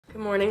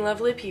Good morning,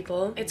 lovely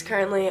people. It's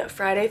currently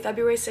Friday,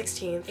 February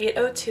 16th,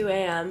 8:02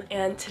 a.m.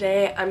 and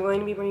today I'm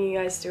going to be bringing you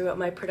guys through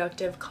my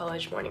productive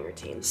college morning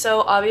routine. So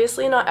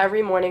obviously not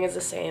every morning is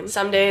the same.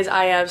 Some days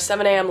I have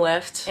 7 a.m.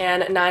 lift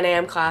and 9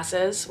 a.m.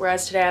 classes,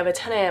 whereas today I have a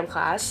 10 a.m.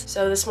 class.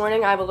 So this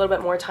morning I have a little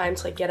bit more time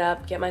to get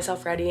up, get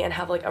myself ready, and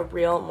have like a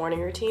real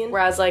morning routine.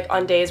 Whereas like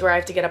on days where I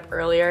have to get up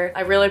earlier,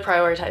 I really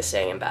prioritize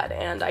staying in bed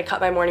and I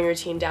cut my morning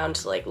routine down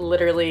to like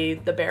literally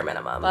the bare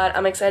minimum. But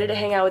I'm excited to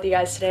hang out with you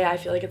guys today. I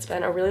feel like it's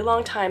been a really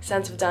long time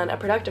since I've done a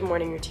productive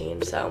morning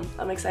routine, so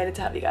I'm excited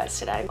to have you guys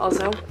today.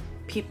 Also,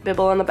 peep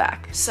bibble on the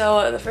back.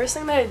 So the first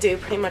thing that I do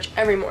pretty much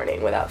every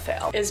morning without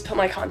fail is put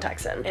my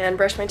contacts in and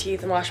brush my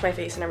teeth and wash my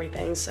face and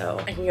everything so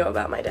I can go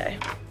about my day.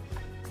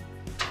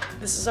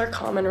 This is our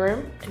common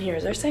room and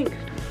here's our sink.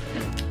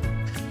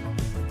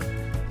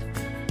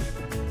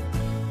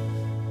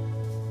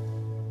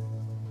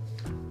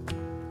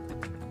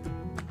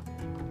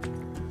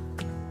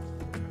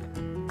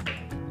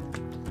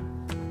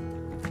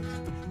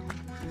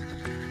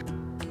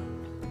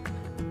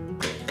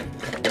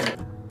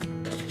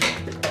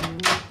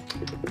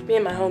 Me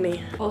and my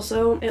homie.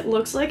 Also, it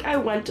looks like I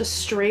went to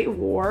straight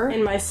war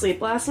in my sleep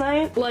last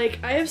night. Like,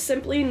 I have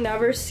simply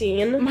never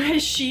seen my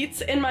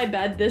sheets in my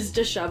bed this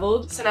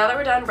disheveled. So now that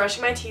we're done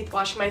brushing my teeth,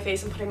 washing my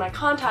face, and putting my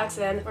contacts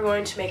in, we're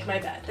going to make my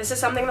bed. This is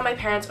something that my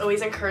parents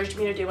always encouraged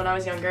me to do when I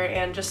was younger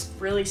and just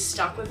really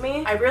stuck with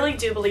me. I really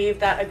do believe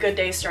that a good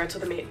day starts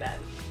with a made bed.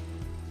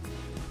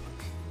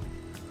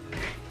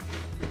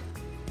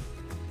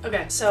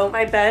 Okay, so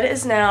my bed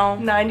is now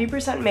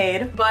 90%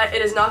 made, but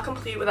it is not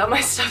complete without my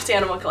stuffed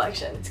animal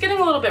collection. It's getting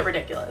a little bit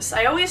ridiculous.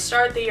 I always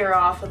start the year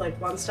off with like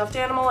one stuffed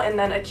animal and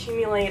then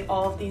accumulate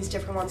all of these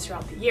different ones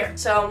throughout the year.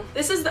 So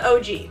this is the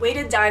OG,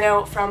 weighted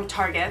dino from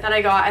Target that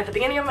I got at the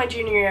beginning of my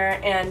junior year,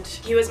 and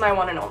he was my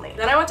one and only.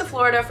 Then I went to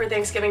Florida for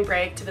Thanksgiving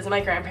break to visit my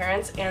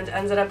grandparents and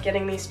ended up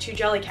getting these two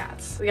jelly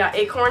cats. We got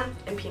Acorn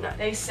and Peanut.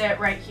 They sit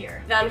right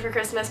here. Then for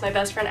Christmas, my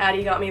best friend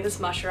Addie got me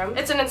this mushroom.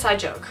 It's an inside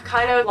joke,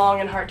 kind of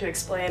long and hard to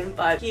explain,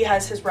 but he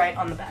has his right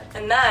on the bed.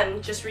 And then,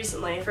 just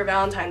recently, for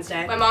Valentine's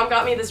Day, my mom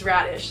got me this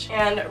radish,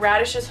 and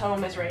Radish's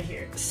home is right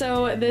here.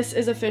 So this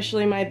is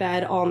officially my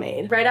bed all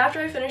made. Right after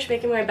I finish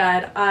making my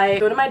bed, I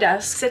go to my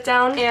desk, sit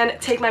down, and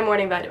take my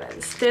morning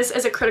vitamins. This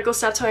is a critical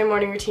step to my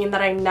morning routine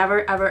that I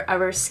never, ever,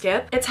 ever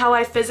skip. It's how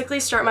I physically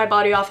start my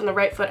body off on the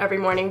right foot every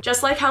morning,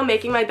 just like how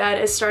making my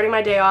bed is starting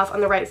my day off on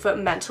the right foot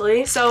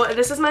mentally. So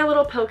this is my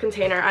little pill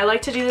container. I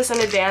like to do this in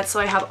advance so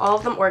I have all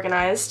of them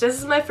organized. This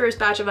is my first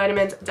batch of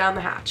vitamins down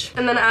the hatch.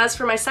 And then as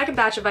for my second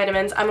batch of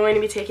vitamins, I'm going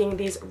to be taking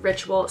these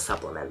Ritual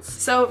supplements.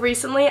 So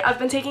recently, I've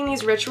been taking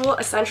these Ritual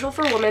Essential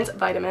for Women's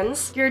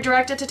vitamins. You're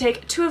directed to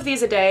take 2 of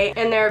these a day,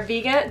 and they're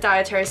vegan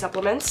dietary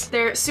supplements.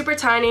 They're super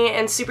tiny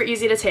and super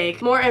easy to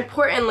take. More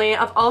importantly,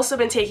 I've also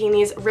been taking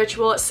these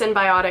Ritual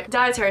Synbiotic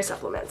dietary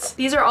supplements.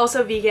 These are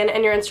also vegan,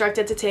 and you're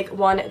instructed to take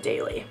 1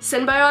 daily.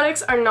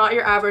 Synbiotics are not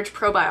your average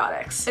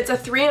probiotics. It's a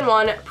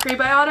 3-in-1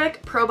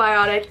 prebiotic,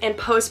 probiotic, and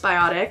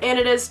postbiotic, and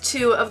it is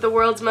 2 of the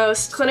world's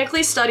most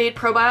clinically studied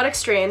probiotic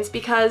strains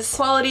because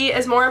quality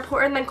is more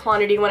important than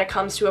quantity when it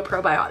comes to a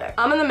probiotic.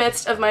 I'm in the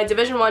midst of my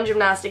Division I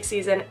gymnastics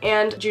season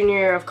and junior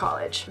year of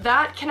college.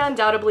 That can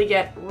undoubtedly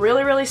get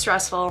really, really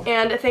stressful,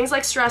 and things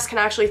like stress can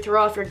actually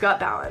throw off your gut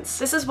balance.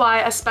 This is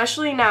why,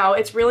 especially now,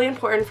 it's really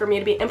important for me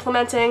to be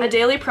implementing a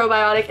daily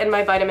probiotic in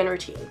my vitamin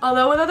routine.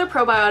 Although with other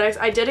probiotics,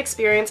 I did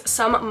experience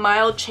some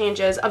mild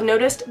changes, I've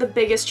noticed the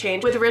biggest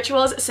change with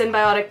Ritual's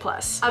Synbiotic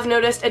Plus. I've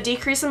noticed a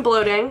decrease in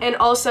bloating and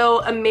also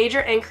a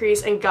major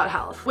increase in gut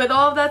health. With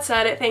all of that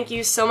said, thank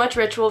you so much,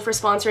 Ritual, for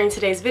sponsoring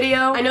today's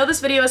video. I know this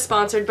video is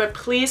sponsored, but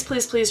please,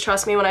 please, please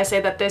trust me when I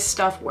say that this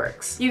stuff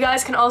works. You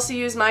guys can also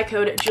use my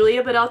code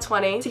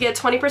JuliaBadell20 to get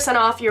 20%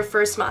 off your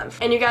first month.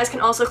 And you guys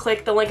can also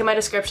click the link in my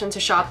description to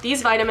shop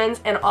these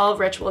vitamins and all of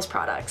Ritual's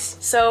products.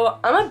 So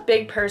I'm a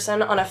big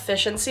person on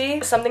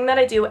efficiency. Something that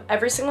I do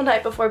every single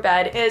night before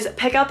bed is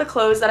pick out the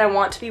clothes that I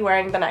want to be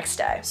wearing the next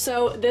day.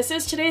 So this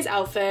is today's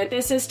outfit.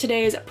 This is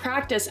today's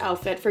practice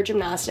outfit for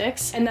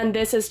gymnastics. And then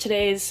this is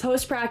today's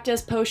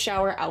post-practice,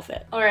 post-shower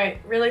outfit. All right,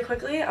 really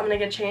quickly, I'm gonna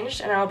get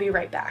changed and I'll be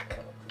right back.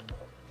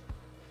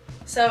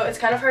 So it's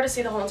kind of hard to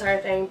see the whole entire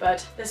thing,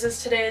 but this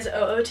is today's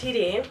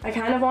OOTD. I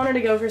kind of wanted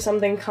to go for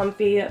something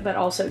comfy, but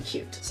also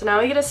cute. So now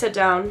we get to sit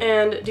down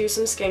and do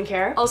some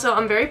skincare. Also,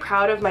 I'm very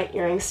proud of my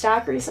earring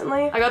stack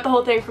recently. I got the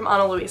whole thing from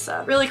Ana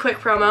Luisa. Really quick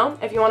promo,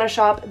 if you want to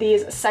shop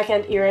these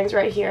second earrings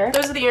right here,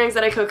 those are the earrings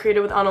that I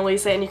co-created with Ana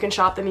Luisa, and you can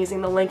shop them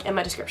using the link in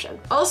my description.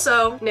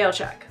 Also, nail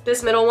check.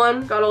 This middle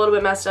one got a little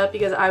bit messed up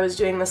because I was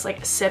doing this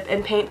like sip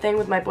and paint thing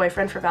with my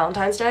boyfriend for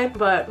Valentine's Day,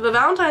 but the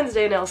Valentine's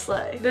Day nail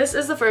slay. This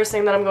is the first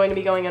thing that I'm going to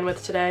be going in with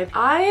with today.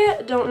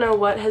 I don't know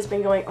what has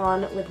been going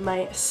on with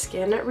my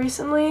skin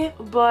recently,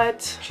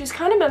 but she's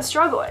kind of been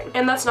struggling.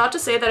 And that's not to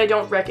say that I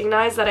don't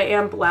recognize that I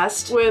am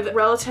blessed with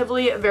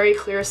relatively very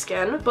clear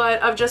skin,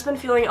 but I've just been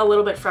feeling a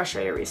little bit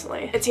frustrated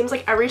recently. It seems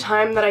like every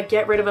time that I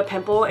get rid of a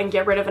pimple and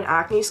get rid of an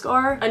acne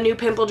scar, a new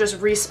pimple just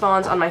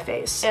respawns on my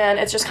face. And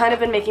it's just kind of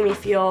been making me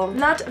feel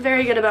not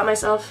very good about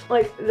myself.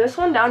 Like this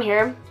one down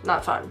here,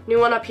 not fun. New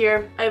one up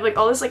here. I have like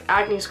all this like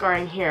acne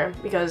scarring here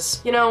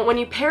because, you know, when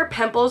you pair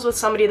pimples with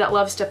somebody that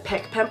loves to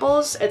pick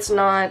pimples, it's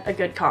not a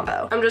good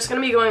combo. I'm just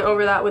gonna be going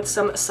over that with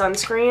some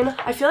sunscreen.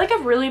 I feel like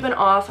I've really been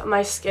off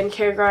my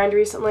skincare grind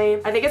recently.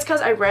 I think it's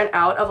because I ran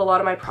out of a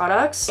lot of my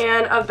products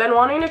and I've been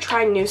wanting to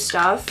try new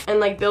stuff and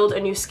like build a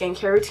new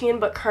skincare routine,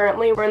 but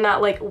currently we're in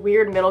that like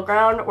weird middle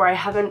ground where I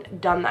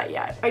haven't done that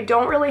yet. I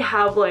don't really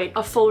have like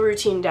a full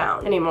routine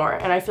down anymore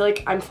and I feel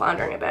like I'm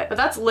floundering a bit, but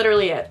that's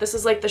literally it. This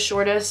is like the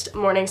shortest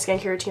morning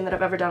skincare routine that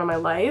I've ever done in my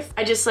life.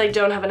 I just like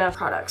don't have enough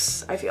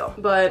products, I feel.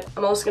 But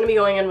I'm also gonna be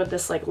going in with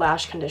this like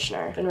lash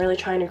conditioner. I've been really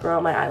trying to grow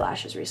out my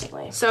eyelashes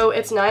recently. So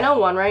it's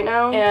 9:01 right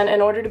now, and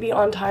in order to be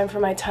on time for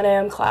my 10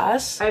 a.m.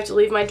 class, I have to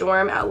leave my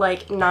dorm at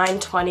like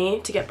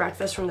 9:20 to get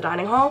breakfast from the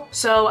dining hall.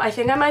 So I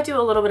think I might do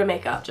a little bit of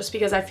makeup just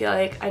because I feel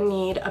like I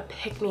need a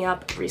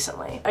pick-me-up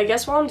recently. I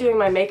guess while I'm doing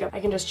my makeup, I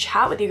can just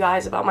chat with you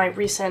guys about my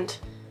recents.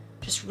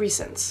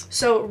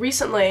 So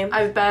recently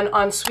I've been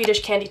on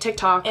Swedish candy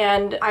TikTok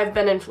and I've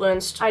been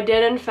influenced. I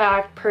did in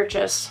fact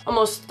purchase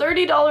almost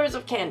 $30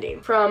 of candy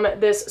from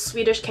this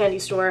Swedish candy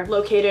store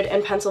located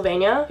in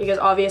Pennsylvania because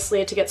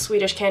obviously to get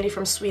Swedish candy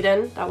from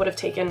Sweden, that would have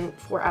taken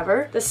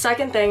forever. The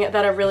second thing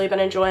that I've really been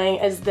enjoying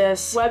is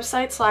this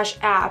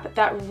website/app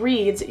that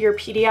reads your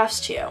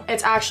PDFs to you.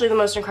 It's actually the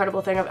most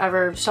incredible thing I've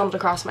ever stumbled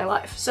across in my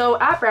life. So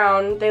at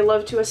Brown, they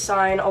love to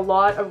assign a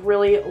lot of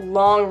really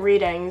long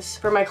readings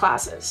for my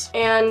classes.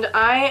 And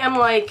I am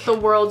like the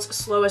world's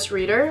slowest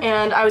reader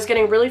and I was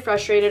getting really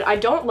frustrated. I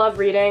don't love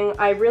reading.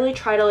 I really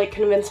try to like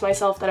convince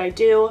myself that I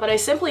do, but I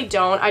simply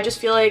don't. I just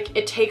feel like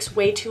it takes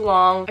way too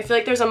long. I feel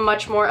like there's a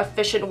much more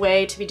efficient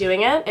way to be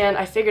doing it, and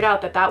I figured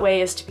out that that way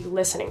is to be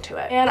listening to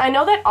it. And I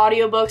know that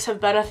audiobooks have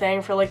been a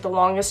thing for like the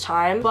longest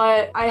time,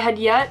 but I had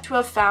yet to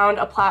have found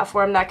a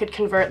platform that could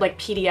convert like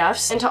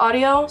PDFs into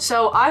audio.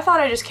 So I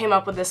thought I just came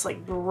up with this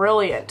like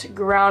brilliant,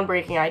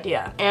 groundbreaking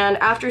idea. And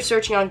after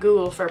searching on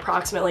Google for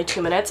approximately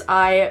 2 minutes,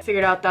 I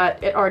figured out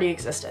that it already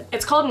existed.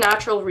 It's called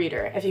Natural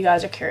Reader, if you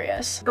guys are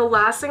curious. The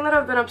last thing that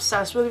I've been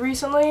obsessed with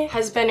recently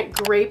has been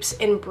grapes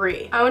and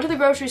brie. I went to the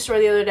grocery store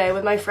the other day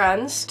with my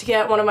friends to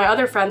get one of my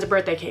other friends a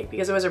birthday cake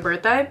because it was her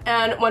birthday.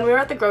 And when we were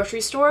at the grocery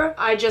store,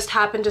 I just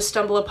happened to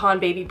stumble upon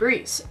baby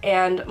bries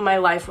and my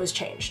life was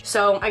changed.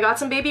 So I got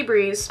some baby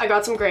bries, I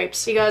got some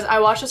grapes because I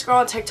watched this girl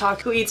on TikTok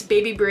who eats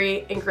baby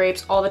brie and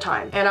grapes all the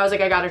time. And I was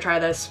like, I gotta try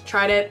this.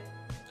 Tried it.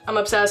 I'm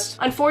obsessed.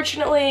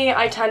 Unfortunately,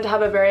 I tend to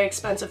have a very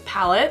expensive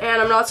palate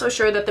and I'm not so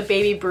sure that the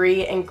baby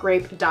brie and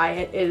grape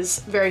diet is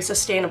very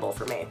sustainable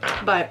for me,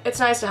 but it's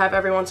nice to have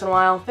every once in a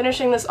while.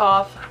 Finishing this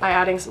off by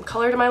adding some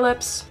color to my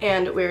lips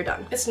and we're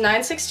done. It's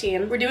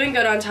 9:16. We're doing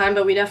good on time,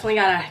 but we definitely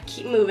gotta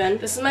keep moving.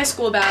 This is my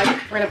school bag.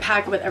 We're gonna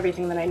pack it with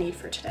everything that I need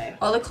for today.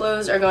 All the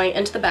clothes are going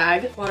into the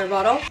bag. Water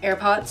bottle,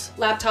 AirPods,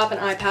 laptop,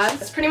 and iPad.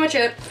 That's pretty much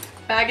it.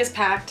 Bag is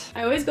packed.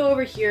 I always go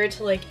over here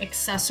to like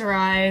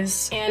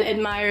accessorize and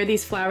admire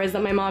these flowers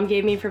that my mom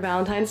gave me for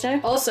Valentine's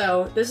Day.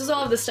 Also, this is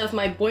all of the stuff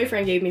my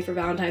boyfriend gave me for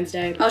Valentine's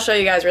Day. I'll show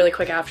you guys really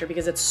quick after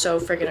because it's so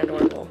freaking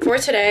adorable. For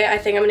today, I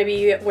think I'm gonna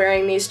be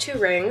wearing these 2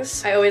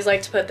 rings. I always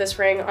like to put this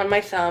ring on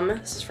my thumb.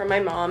 This is from my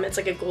mom. It's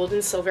like a gold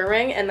and silver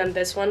ring, and then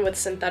this one with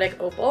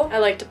synthetic opal I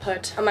like to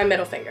put on my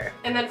middle finger.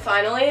 And then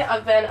finally,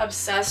 I've been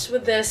obsessed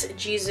with this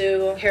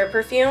Jisoo hair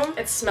perfume.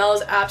 It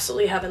smells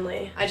absolutely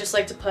heavenly. I just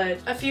like to put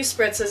a few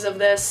spritzes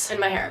of this in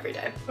my hair every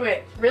day.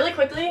 Okay, really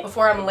quickly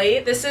before I'm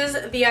late, this is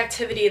the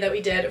activity that we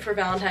did for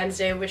Valentine's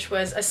Day, which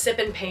was a sip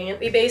and paint.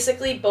 We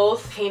basically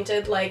both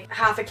painted like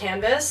half a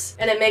canvas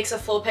and it makes a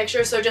full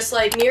picture, so just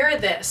like mirror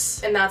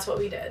this, and that's what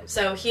we did.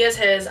 So he has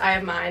his, I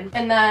have mine,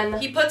 and then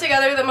he put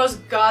together the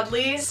most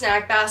godly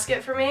snack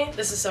basket for me.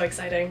 This is so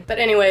exciting. But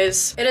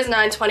anyways, it is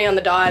 9:20 on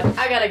the dot.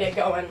 I gotta get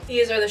going.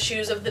 These are the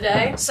shoes of the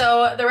day.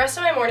 So the rest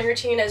of my morning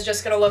routine is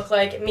just gonna look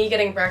like me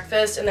getting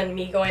breakfast and then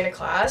me going to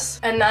class,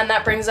 and then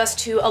that brings us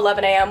to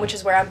 11 a.m., which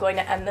is where I'm going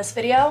to end this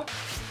video.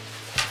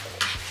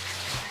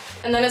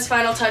 And then as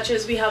final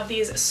touches, we have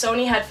these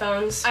Sony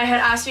headphones. I had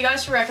asked you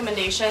guys for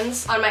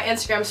recommendations on my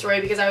Instagram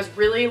story because I was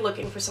really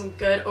looking for some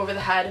good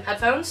over-the-head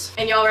headphones,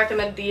 and y'all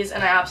recommended these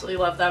and I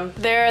absolutely love them.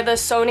 They're the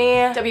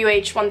Sony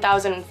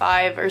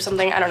WH-1005 or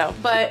something, I don't know.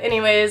 But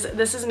anyways,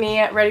 this is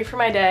me ready for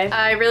my day.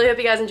 I really hope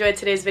you guys enjoyed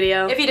today's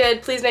video. If you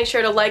did, please make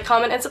sure to like,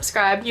 comment, and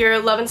subscribe. Your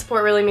love and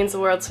support really means the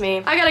world to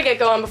me. I gotta get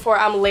going before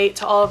I'm late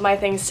to all of my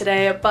things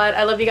today, but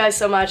I love you guys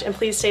so much, and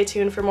please stay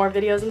tuned for more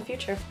videos in the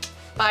future.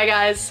 Bye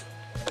guys.